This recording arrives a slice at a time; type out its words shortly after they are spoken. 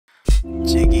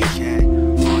Jiggy cat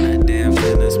on a damn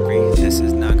killing spree. This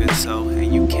is not good, so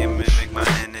and you can't mimic my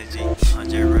energy.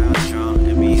 100 round drum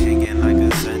and be hanging like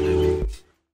a centipede.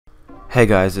 Hey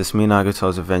guys, it's me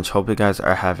Nagato's Revenge. Hope you guys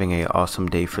are having an awesome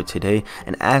day for today.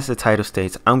 And as the title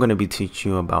states, I'm going to be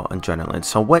teaching you about adrenaline.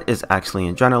 So what is actually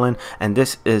adrenaline? And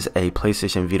this is a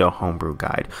PlayStation Vita Homebrew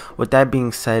guide. With that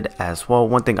being said as well,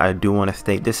 one thing I do want to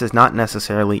state, this is not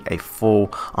necessarily a full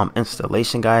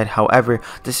installation guide. However,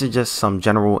 this is just some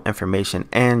general information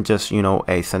and just,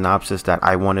 a synopsis that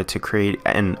I wanted to create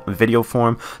in video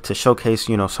form to showcase,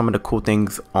 some of the cool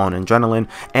things on adrenaline.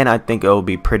 And I think it will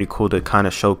be pretty cool to kind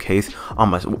of showcase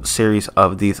a series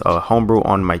of these homebrew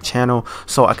on my channel,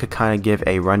 so I could kind of give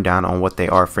a rundown on what they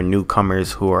are for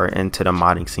newcomers who are into the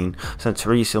modding scene, since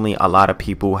recently a lot of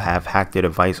people have hacked their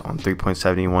device on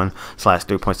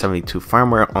 3.71/3.72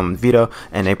 firmware on Vita,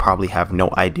 and they probably have no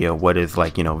idea what is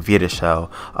like VitaShell,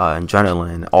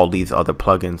 adrenaline, all these other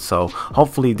plugins. So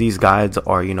hopefully these guides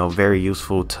are very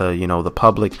useful to the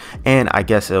public, and I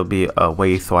guess it'll be a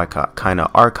way so I could kind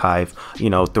of archive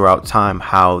throughout time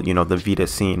how the Vita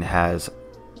scene has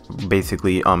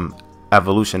basically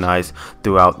evolutionized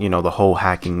throughout the whole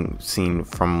hacking scene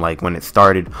from like when it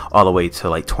started all the way to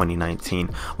like 2019.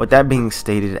 With that being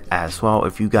stated as well,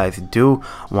 if you guys do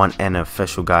want an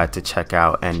official guide to check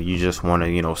out and you just want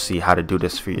to see how to do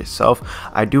this for yourself,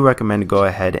 I do recommend to go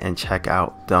ahead and check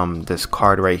out this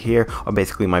card right here, or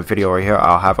basically my video right here.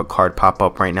 I'll have a card pop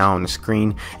up right now on the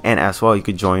screen, and as well you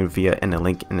could join via in the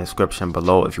link in the description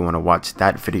below if you want to watch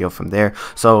that video from there.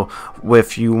 So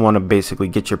if you want to basically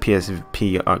get your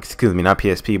PSP, not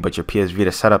PSP, but your PS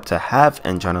Vita setup to have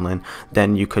adrenaline,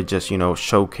 then you could just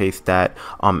showcase that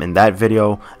in that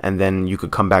video, and then you could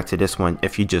come back to this one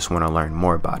if you just want to learn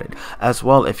more about it. As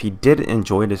well, if you did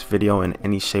enjoy this video in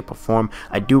any shape or form,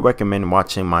 I do recommend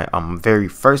watching my very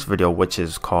first video, which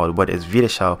is called What is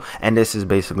VitaShell, and this is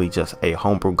basically just a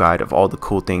homebrew guide of all the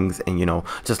cool things, and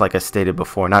just like I stated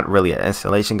before, not really an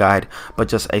installation guide, but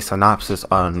just a synopsis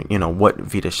on what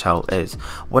VitaShell is.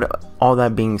 With all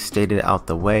that being stated out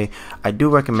the way, I do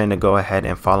recommend to go ahead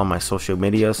and follow my social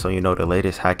media so the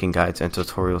latest hacking guides and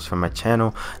tutorials from my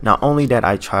channel. Not only that,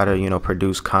 I try to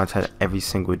produce content every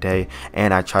single day,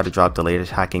 and I try to drop the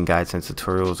latest hacking guides and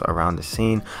tutorials around the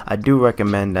scene. I do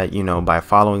recommend that by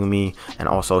following me and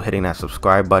also hitting that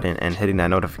subscribe button and hitting that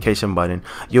notification button,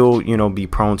 you'll be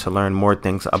prone to learn more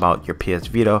things about your PS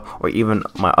Vita, or even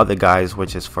my other guides,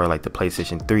 which is for like the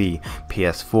PlayStation 3,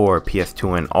 PS4,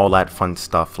 PS2, and all that fun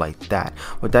stuff like that.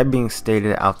 With that being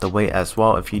stated out the way as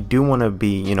well, if you do want to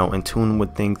be in tune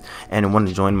with things and want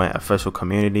to join my official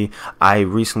community, I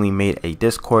recently made a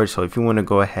Discord. So if you want to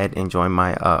go ahead and join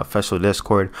my official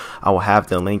Discord, I will have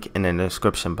the link in the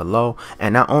description below.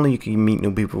 And not only you can meet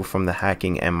new people from the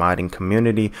hacking and modding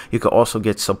community, you could also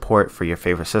get support for your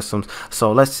favorite systems.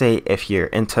 So let's say if you're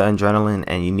into adrenaline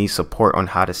and you need support on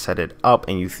how to set it up,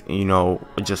 and you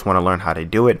just want to learn how to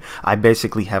do it, I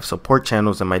basically have support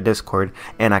channels in my Discord,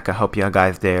 and I can help you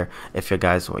guys there if you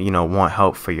guys want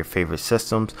help for your favorite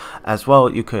systems. As well,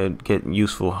 you could get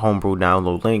useful homebrew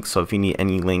download links. So if you need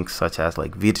any links such as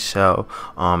like VitaShell,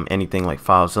 anything like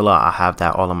FileZilla, I have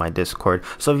that all on my Discord.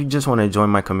 So if you just want to join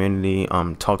my community,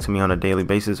 talk to me on a daily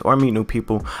basis, or meet new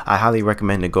people, I highly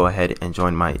recommend to go ahead and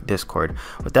join my Discord.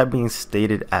 With that being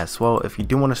stated as well, if you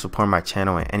do want to support my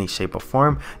channel in any shape or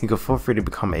form, you can feel free to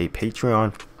become a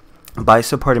Patreon. By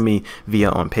supporting me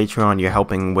via on Patreon, you're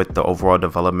helping with the overall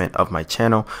development of my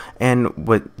channel, and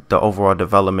with the overall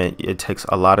development, it takes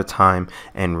a lot of time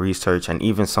and research and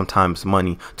even sometimes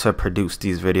money to produce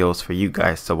these videos for you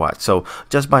guys to watch. So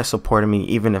just by supporting me,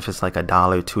 even if it's like $1,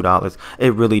 $2,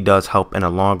 it really does help in the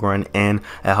long run, and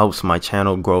it helps my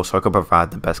channel grow so I can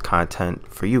provide the best content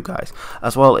for you guys.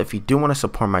 As well, if you do want to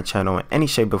support my channel in any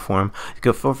shape or form, you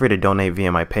can feel free to donate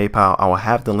via my PayPal. I will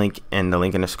have the link in the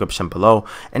description below.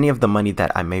 Any of the money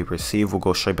that I may receive will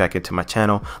go straight back into my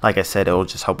channel. Like I said, it will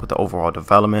just help with the overall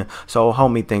development, so it'll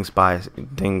help me by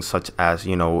things such as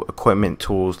equipment,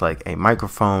 tools like a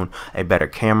microphone, a better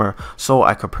camera, so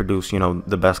I could produce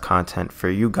the best content for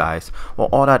you guys. Well,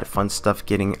 all that fun stuff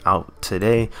getting out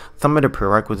today, some of the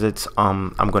prerequisites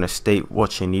I'm going to state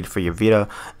what you need for your Vita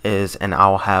is, and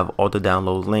I'll have all the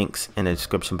download links in the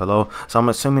description below. So I'm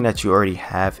assuming that you already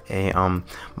have a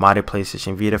modded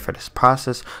PlayStation Vita for this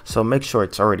process, so make sure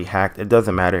it's already hacked. It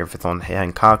doesn't matter if it's on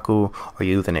HENkaku or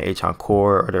using the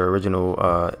H-encore or the original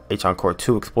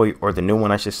H-encore² exploit, or the new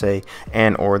one I should say,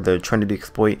 and or the Trinity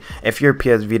exploit. If your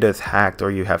PS Vita is hacked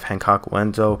or you have HENkaku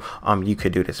Enso, you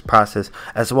could do this process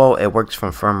as well. It works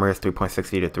from firmware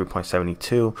 3.60 to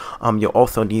 3.72. You'll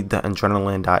also need the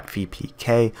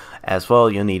adrenaline.vpk as well.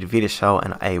 You'll need VitaShell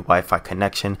and a Wi-Fi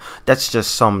connection. That's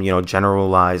just some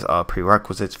generalized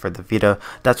prerequisites for the Vita.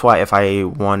 That's why if I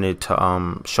wanted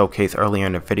to showcase earlier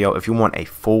in the video, if you want a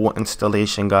full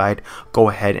installation guide, go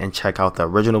ahead and check out the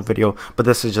original video, but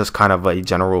this is just kind of a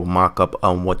general mock-up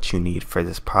on what you need for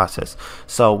this process.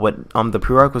 So with the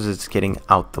prerequisites getting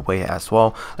out the way as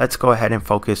well, let's go ahead and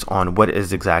focus on what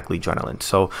is exactly Adrenaline.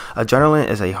 So Adrenaline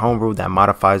is a homebrew that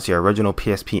modifies your original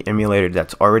PSP emulator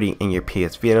that's already in your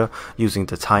PS Vita using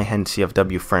the HEN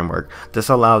CFW framework. This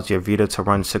allows your Vita to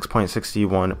run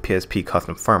 6.61 PSP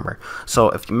custom firmware. So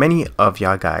if many of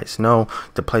y'all guys know,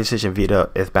 the PlayStation Vita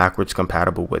is backwards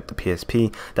compatible with the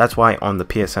PSP. That's why on the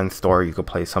PSN store you can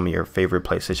play some of your favorite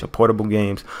PlayStation Portable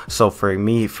games. So for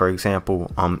me, for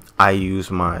example, I use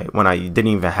when I didn't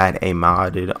even had a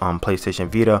modded PlayStation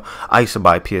Vita, I used to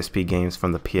buy PSP games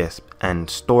from the PSN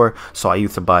store. So I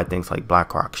used to buy things like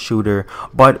Black Rock Shooter,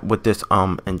 but with this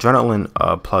Adrenaline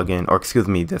plugin, or excuse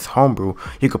me, this homebrew,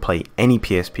 you could play any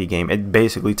PSP game. It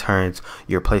basically turns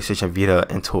your PlayStation Vita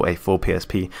into a full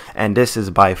PSP, and this is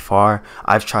by far,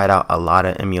 I've tried out a lot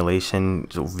of emulation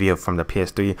via from the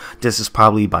PS3. This is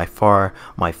probably by far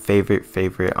my favorite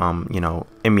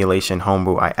emulation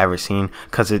homebrew I ever seen,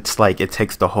 because it's like it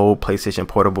takes the whole PlayStation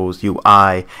Portable's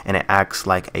UI and it acts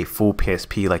like a full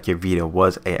PSP, like your Vita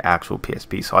was a actual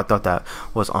PSP. So I thought that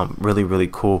was really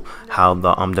cool how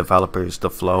the developers, the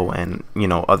flow, and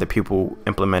other people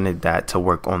implemented that to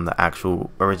work on the actual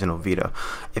original Vita.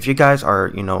 If you guys are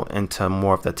into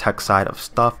more of the tech side of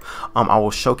stuff, I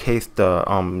will showcase the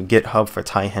GitHub for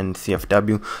HEN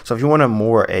CFW. So if you want a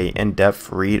more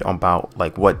in-depth read about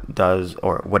like what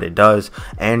it does,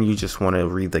 and you just want to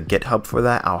read the GitHub for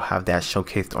that, I'll have that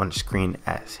showcased on the screen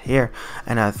as here.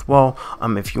 And as well,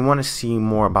 if you want to see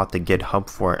more about the GitHub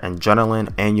for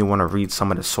Adrenaline and you want to read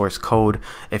some of the source code,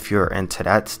 if you're into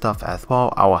that stuff as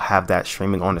well, I will have that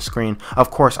streaming on the screen.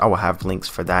 Of course, I will have links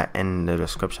for that in the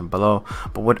description below.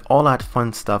 But with all that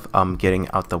fun stuff getting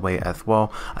out the way as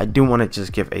well, I do want to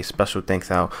just give a special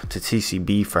thanks out to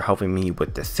TCB for helping me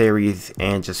with the series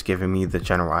and just giving me the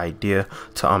general idea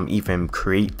to even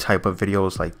create type of videos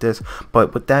like this.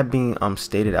 But with that being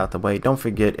stated out the way, don't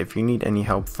forget, if you need any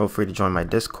help, feel free to join my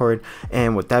Discord.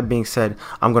 And with that being said,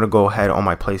 I'm gonna go ahead on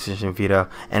my PlayStation Vita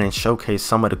and then showcase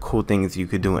some of the cool things you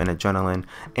could do in Adrenaline,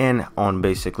 and on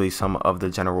basically some of the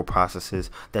general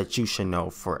processes that you should know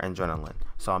for Adrenaline.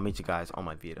 So I'll meet you guys on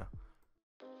my Vita.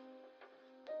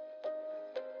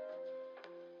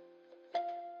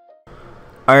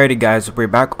 Alrighty guys, we're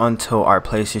back onto our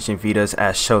PlayStation Vitas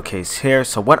as showcased here.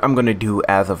 So what I'm going to do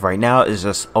as of right now is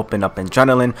just open up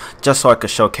Adrenaline, just so I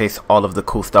could showcase all of the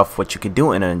cool stuff what you could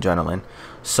do in Adrenaline.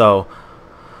 So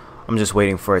I'm just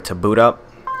waiting for it to boot up.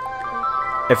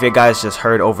 If you guys just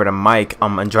heard over the mic,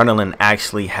 Adrenaline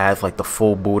actually has like the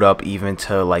full boot up even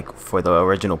to like for the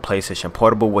original PlayStation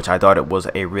Portable, which I thought it was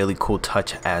a really cool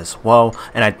touch as well.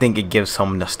 And I think it gives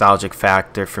some nostalgic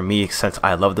factor for me since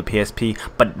I love the PSP.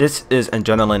 But this is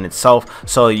Adrenaline itself,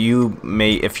 so you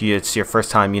may, if it's your first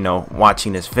time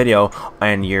watching this video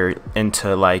and you're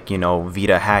into like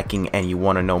Vita hacking and you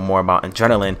want to know more about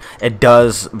Adrenaline, it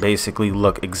does basically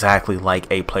look exactly like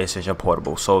a PlayStation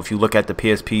Portable. So if you look at the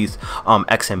PSP's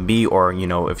XMB, or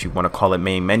if you want to call it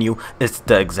main menu, it's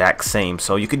the exact same.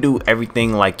 So you could do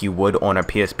everything like you would on a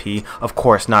PSP. Of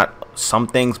course, not some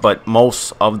things, but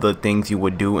most of the things you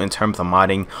would do in terms of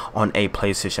modding on a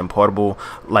PlayStation Portable,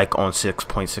 like on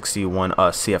 6.61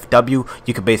 CFW,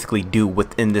 you could basically do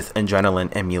within this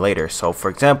Adrenaline emulator. So for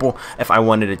example, if I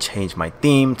wanted to change my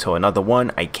theme to another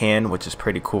one, I can, which is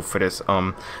pretty cool for this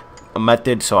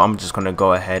method. So I'm just gonna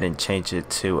go ahead and change it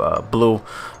to blue,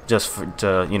 just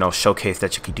to showcase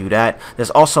that you could do that.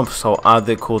 There's also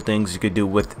other cool things you could do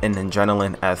with an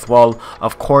Adrenaline as well.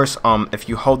 Of course, if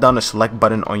you hold down the select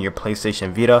button on your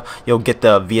PlayStation Vita, you'll get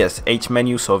the VSH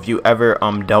menu. So if you ever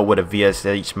dealt with a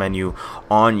VSH menu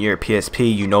on your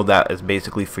PSP, you know that is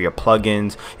basically for your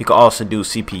plugins. You could also do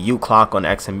CPU clock on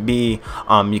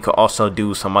XMB. You could also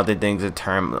do some other things in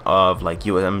terms of like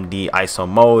UMD ISO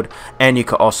mode, and you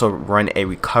could also run a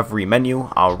recovery menu.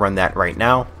 I'll run that right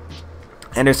now.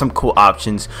 And there's some cool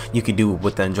options you can do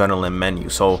with the Adrenaline menu.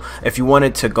 So if you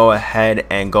wanted to go ahead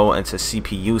and go into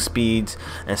CPU speeds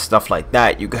and stuff like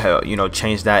that, you could, you know,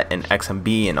 change that in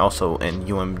XMB and also in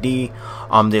UMD.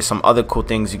 There's some other cool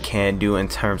things you can do in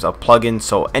terms of plugins.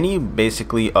 So any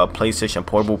basically PlayStation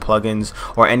Portable plugins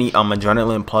or any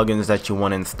Adrenaline plugins that you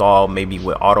want to install, maybe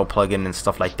with auto plugin and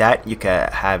stuff like that, you can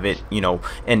have it, you know,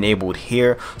 enabled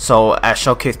here. So as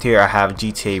showcased here, I have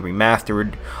GTA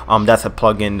Remastered. That's a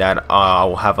plugin that I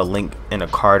will have a link in a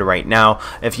card right now.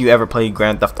 If you ever played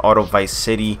Grand Theft Auto Vice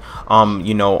City,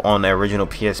 you know, on the original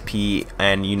PSP,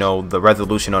 and you know the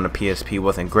resolution on the PSP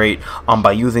wasn't great,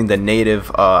 by using the native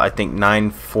I think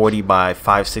 940 by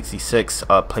 566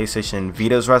 PlayStation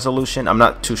Vita's resolution, I'm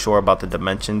not too sure about the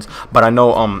dimensions, but I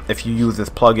know if you use this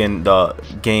plugin, the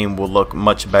game will look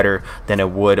much better than it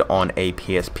would on a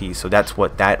PSP. So that's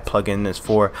what that plugin is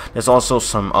for. There's also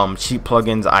some cheap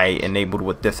plugins I enabled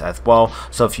with this as well.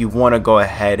 So if you want to go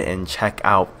ahead and check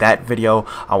out that video,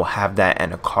 I will have that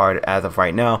in a card as of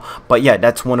right now. But yeah,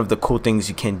 that's one of the cool things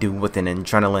you can do with an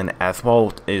Adrenaline as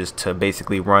well, is to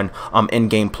basically run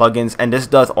in-game plugins. And this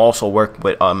does also work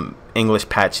with English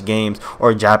patch games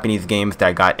or Japanese games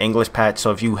that got English patch.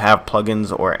 So if you have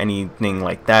plugins or anything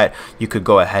like that, you could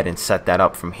go ahead and set that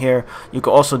up from here. You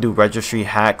could also do registry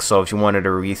hacks. So if you wanted to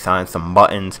reassign some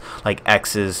buttons like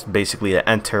X's basically to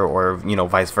enter, or you know,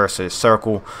 vice versa,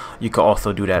 circle, you could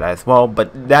also do that as well.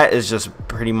 But that is just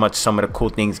pretty much some of the cool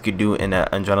things you could do in the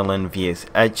Adrenaline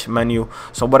VSH menu.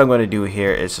 So what I'm going to do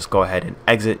here is just go ahead and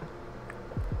exit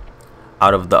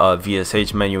out of the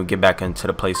VSH menu and get back into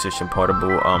the PlayStation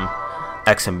Portable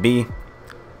XMB.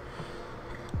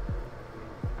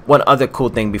 One other cool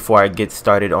thing before I get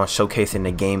started on showcasing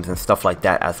the games and stuff like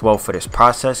that as well for this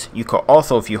process, you could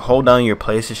also, if you hold down your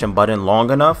PlayStation button long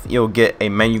enough, you'll get a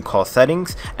menu called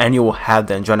settings, and you will have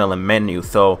the Adrenaline menu.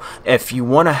 So if you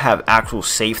want to have actual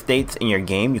save states in your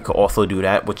game, you could also do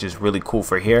that, which is really cool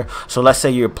for here. So let's say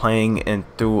you're playing in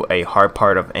through a hard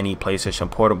part of any PlayStation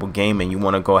Portable game and you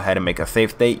want to go ahead and make a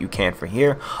save state, you can for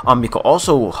here. You could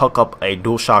also hook up a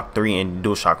DualShock 3 and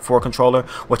DualShock 4 controller,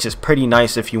 which is pretty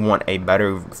nice if you want a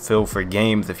better feel for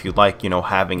games, if you like, you know,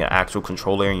 having an actual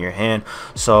controller in your hand.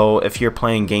 So if you're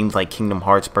playing games like Kingdom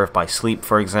Hearts Birth by Sleep,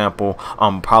 for example,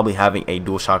 probably having a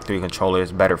DualShock 3 controller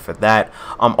is better for that.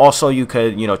 Also, you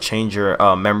could, you know, change your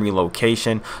memory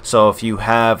location. So if you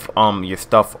have your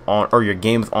stuff on, or your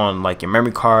games on like your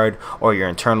memory card or your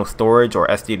internal storage or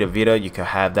SD to Vita, you can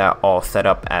have that all set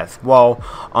up as well.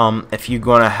 If you're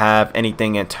gonna have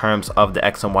anything in terms of the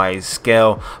X and Y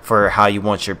scale for how you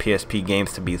want your PSP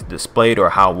games to be displayed or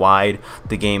how wide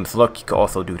the games look, you can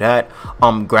also do that.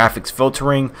 Graphics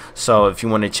filtering, so if you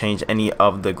want to change any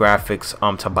of the graphics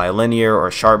to bilinear or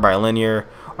sharp bilinear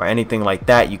or anything like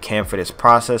that, you can for this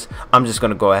process. I'm just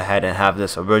going to go ahead and have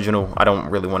this original. I don't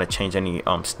really want to change any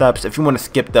steps. If you want to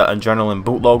skip the Adrenaline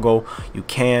boot logo, you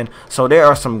can. So there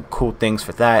are some cool things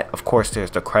for that. Of course,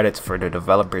 there's the credits for the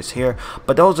developers here,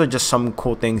 but those are just some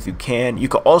cool things you can. You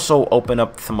could also open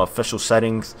up some official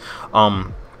settings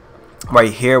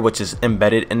right here, which is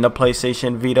embedded in the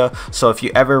PlayStation Vita. So if you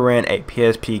ever ran a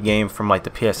PSP game from like the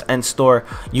PSN store,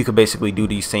 you could basically do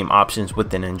these same options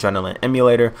with an Adrenaline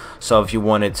emulator. So if you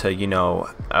wanted to, you know,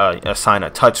 assign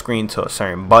a touchscreen to a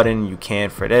certain button, you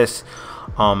can for this.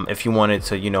 If you wanted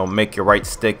to, you know, make your right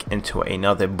stick into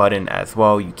another button as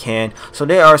well, you can. So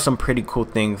there are some pretty cool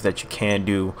things that you can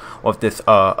do with this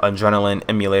Adrenaline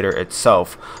emulator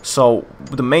itself. So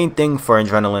the main thing for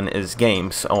Adrenaline is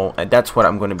games, so that's what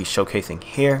I'm going to be showcasing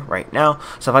here right now.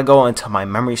 So if I go into my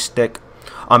memory stick,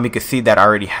 you can see that I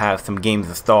already have some games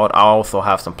installed. I also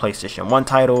have some PlayStation 1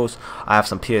 titles. I have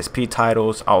some PSP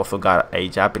titles. I also got a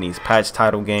Japanese patch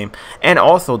title game. And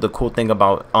also the cool thing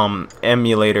about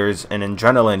emulators and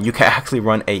Adrenaline, you can actually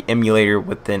run a emulator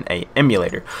within a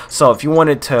emulator. So if you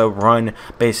wanted to run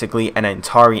basically an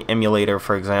Atari emulator,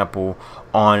 for example,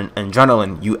 on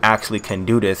Adrenaline, you actually can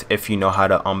do this if you know how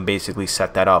to basically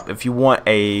set that up. If you want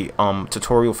a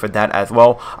tutorial for that as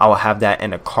well, I will have that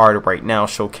in a card right now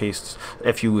showcased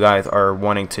if you guys are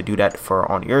wanting to do that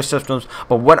for on your systems.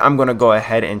 But what I'm going to go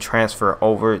ahead and transfer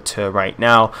over to right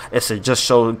now is to just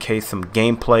showcase some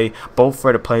gameplay both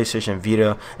for the PlayStation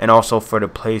Vita and also for the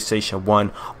PlayStation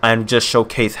 1, and just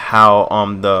showcase how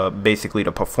basically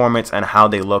the performance and how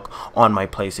they look on my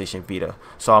PlayStation Vita.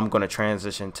 So I'm going to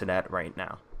transition to that right now.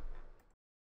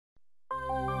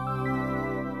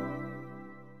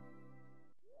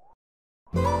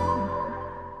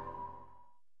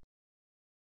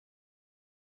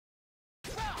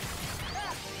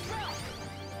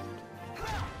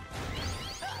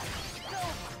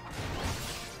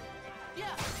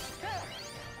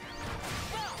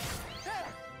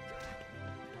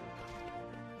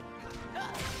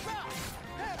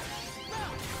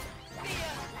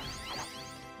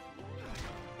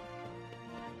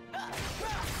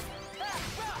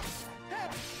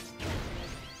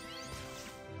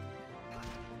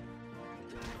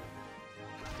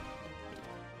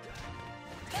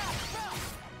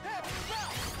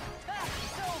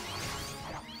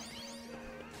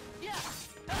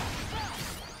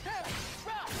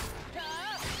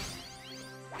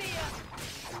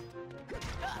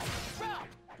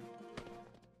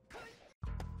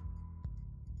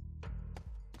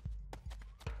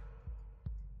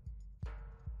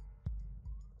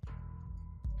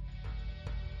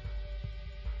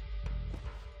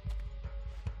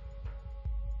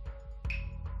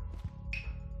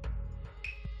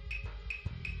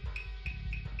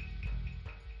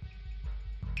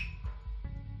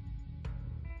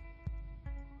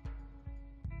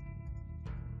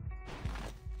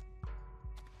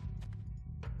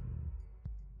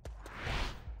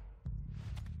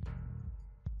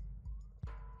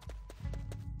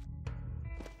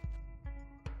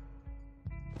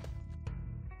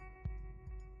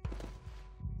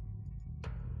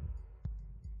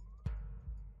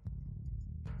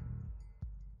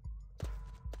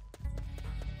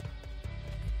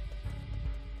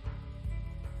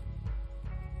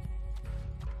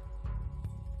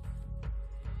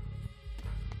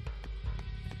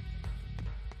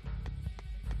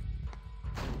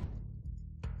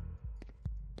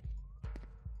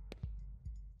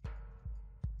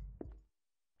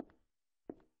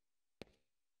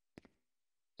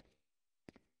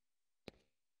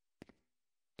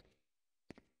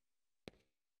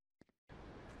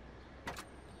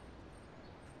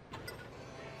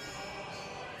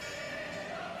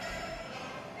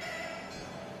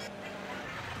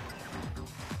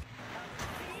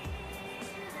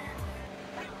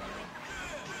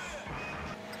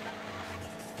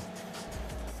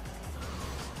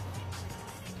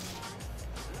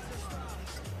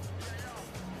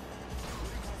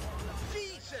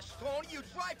 you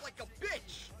drive like a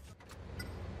bitch!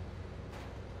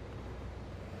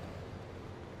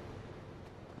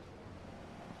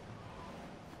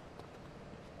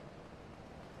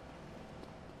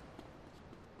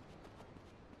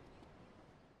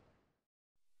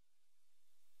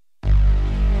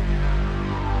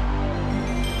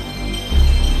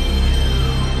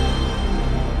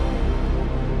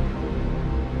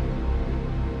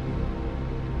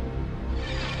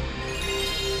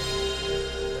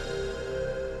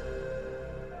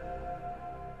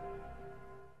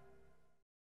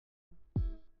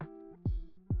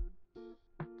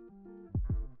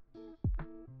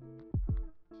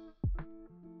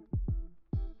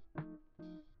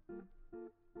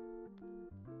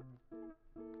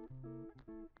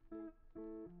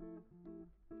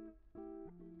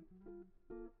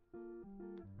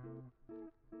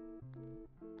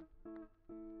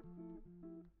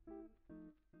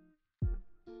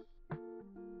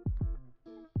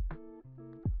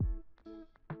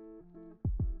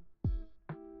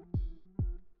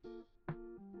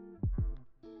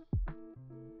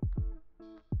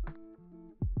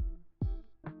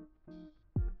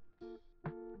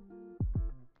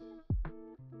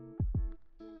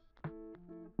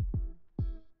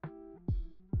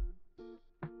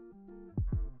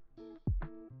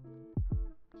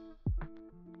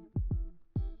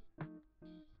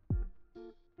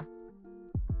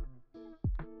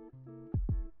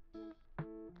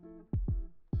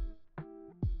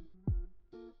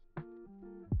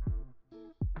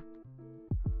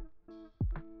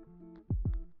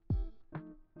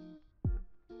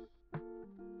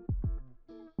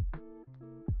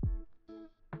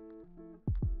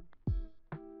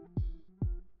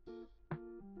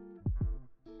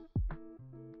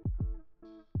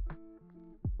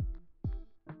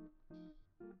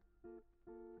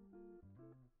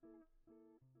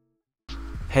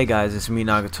 Hey guys, it's me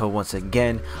Nagato once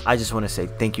again. I just want to say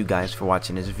thank you guys for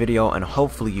watching this video, and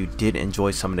hopefully you did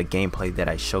enjoy some of the gameplay that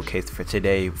I showcased for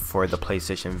today for the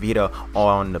PlayStation Vita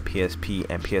on the PSP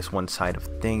and PS1 side of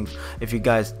things. If you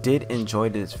guys did enjoy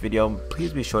this video,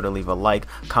 please be sure to leave a like,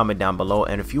 comment down below,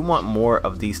 and if you want more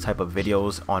of these type of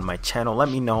videos on my channel, let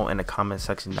me know in the comment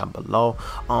section down below.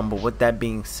 But with that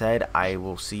being said, I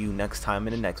will see you next time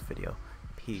in the next video.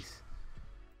 Peace.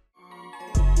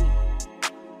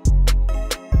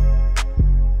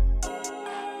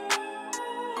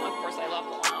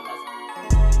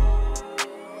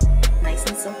 Nice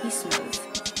and silky smooth.